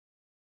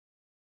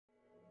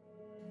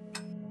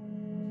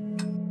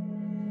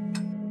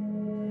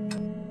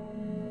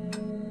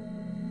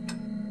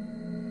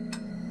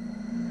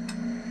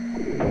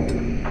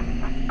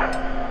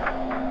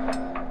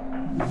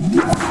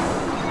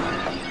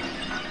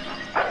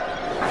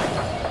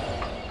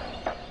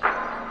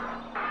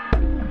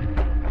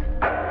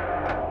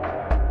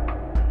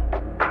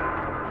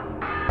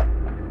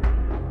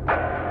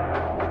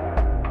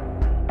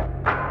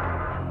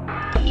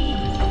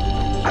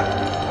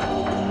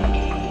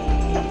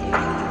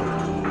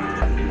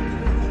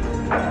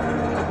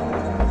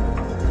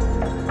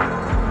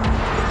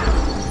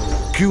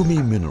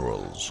Cumi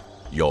Minerals,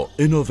 your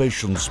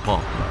innovations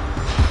partner.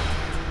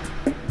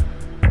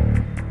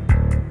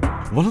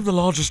 One of the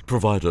largest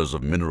providers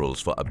of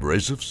minerals for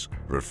abrasives,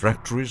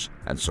 refractories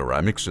and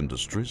ceramics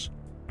industries,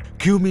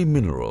 Cumi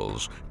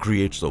Minerals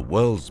creates the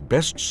world's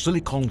best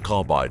Silicon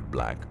Carbide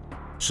Black,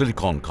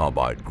 Silicon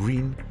Carbide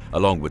Green,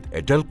 along with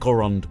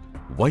Edelkorund,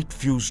 white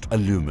Fused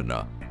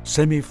Alumina,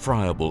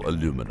 Semi-Friable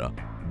Alumina,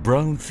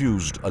 brown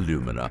Fused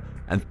Alumina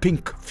and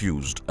pink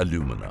Fused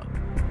Alumina.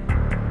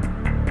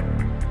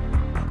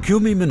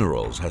 Cumi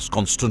Minerals has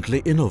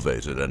constantly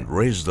innovated and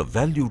raised the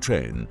value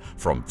chain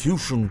from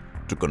fusion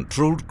to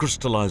controlled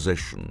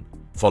crystallization,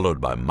 followed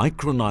by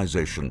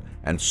micronization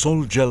and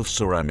solgel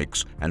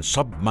ceramics and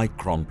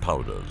submicron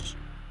powders.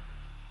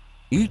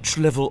 Each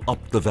level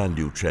up the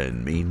value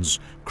chain means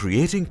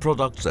creating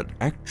products that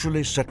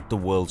actually set the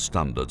world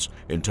standards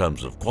in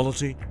terms of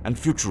quality and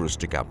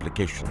futuristic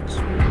applications.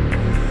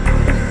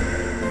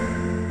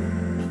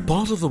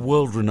 Part of the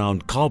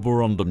world-renowned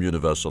Carborundum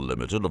Universal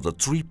Limited of the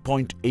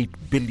 $3.8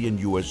 billion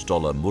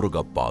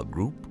Murugappa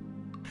Group,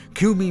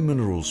 Cumi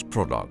Minerals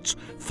products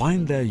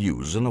find their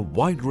use in a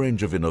wide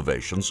range of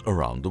innovations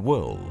around the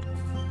world.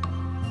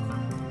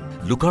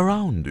 Look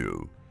around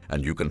you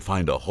and you can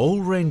find a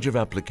whole range of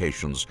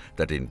applications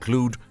that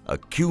include a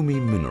Cumi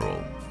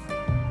mineral.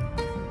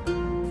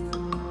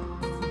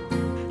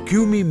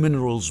 Cumi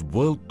Minerals'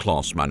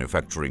 world-class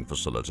manufacturing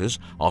facilities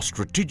are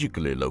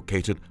strategically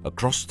located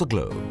across the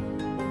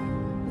globe.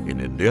 In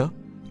India,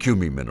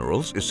 Cumi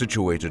Minerals is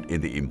situated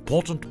in the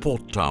important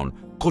port town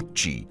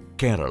Kochi,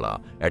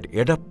 Kerala at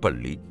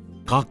Edappalli,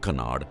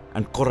 Kakanad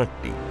and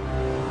Koratti.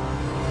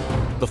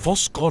 The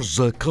Foscor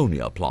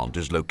Zirconia plant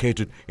is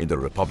located in the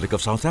Republic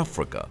of South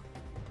Africa,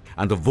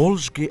 and the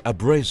Volzhsky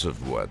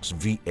Abrasive Works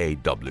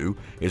VAW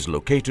is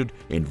located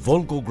in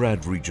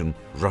Volgograd region,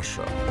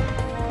 Russia.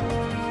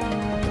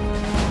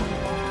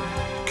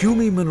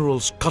 Cumi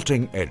Minerals'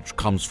 cutting edge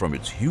comes from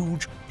its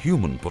huge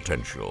human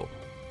potential.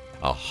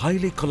 A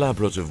highly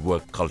collaborative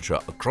work culture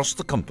across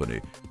the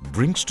company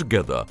brings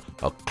together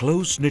a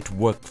close-knit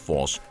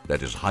workforce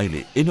that is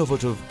highly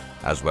innovative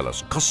as well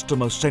as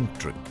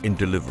customer-centric in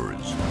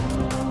deliveries.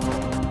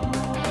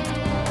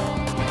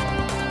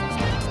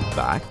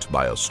 Backed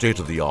by a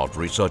state-of-the-art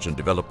research and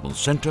development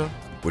center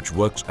which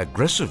works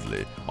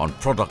aggressively on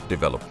product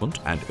development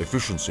and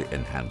efficiency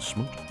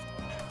enhancement,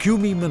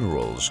 Cumi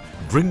Minerals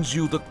brings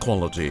you the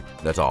quality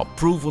that are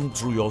proven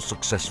through your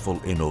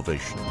successful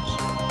innovations.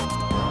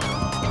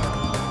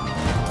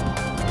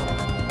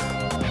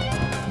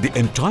 The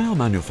entire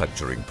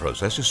manufacturing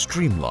process is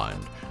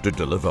streamlined to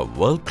deliver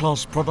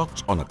world-class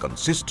products on a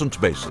consistent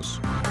basis.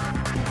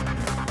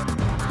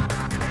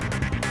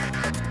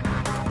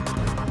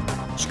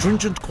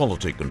 Stringent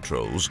quality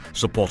controls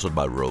supported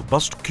by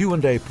robust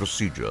Q&A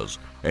procedures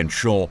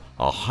ensure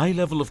a high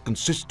level of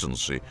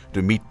consistency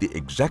to meet the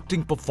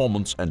exacting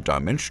performance and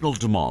dimensional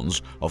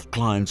demands of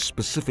clients'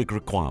 specific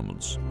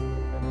requirements.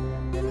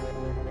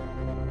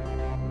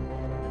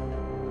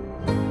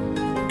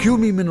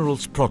 Cumi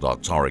Minerals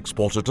products are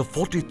exported to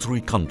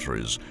 43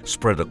 countries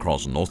spread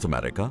across North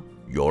America,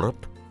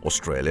 Europe,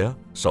 Australia,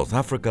 South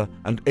Africa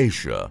and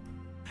Asia,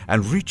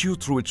 and reach you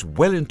through its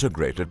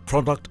well-integrated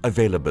product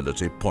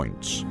availability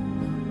points.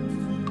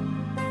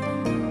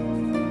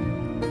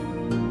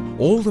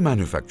 All the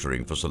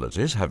manufacturing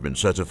facilities have been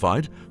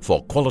certified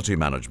for Quality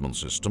Management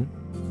System,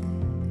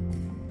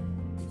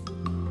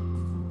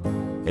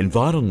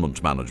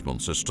 Environment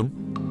Management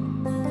System,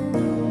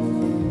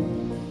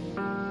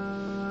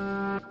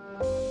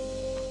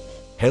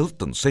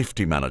 Health and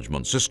Safety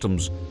Management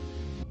Systems,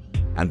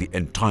 and the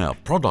entire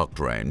product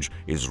range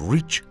is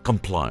REACH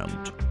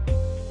compliant.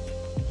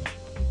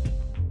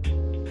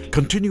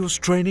 Continuous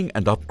training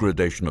and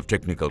upgradation of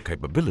technical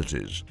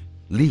capabilities,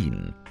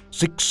 Lean,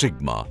 Six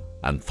Sigma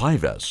and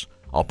 5S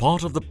are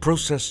part of the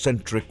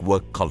process-centric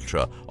work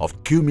culture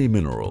of Cumi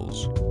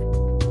Minerals.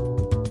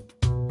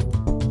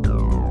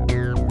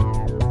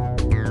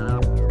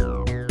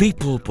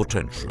 People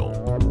potential,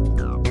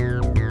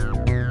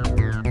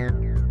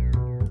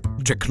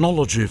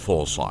 technology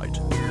foresight,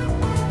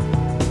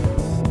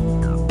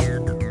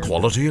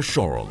 quality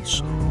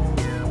assurance,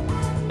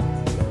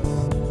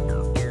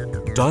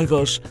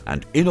 diverse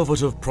and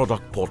innovative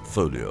product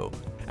portfolio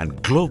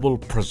and global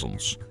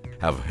presence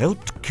have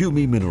helped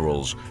Cumi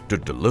Minerals to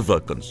deliver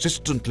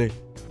consistently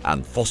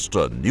and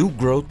foster new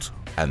growth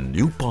and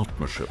new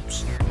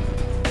partnerships.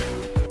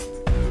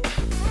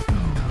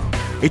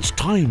 It's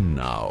time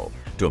now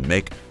to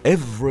make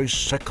every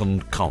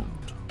second count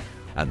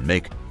and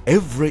make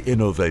every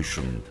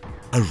innovation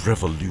a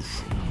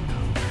revolution.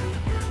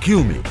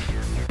 Cumi,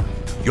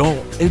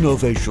 your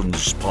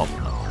innovations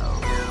partner.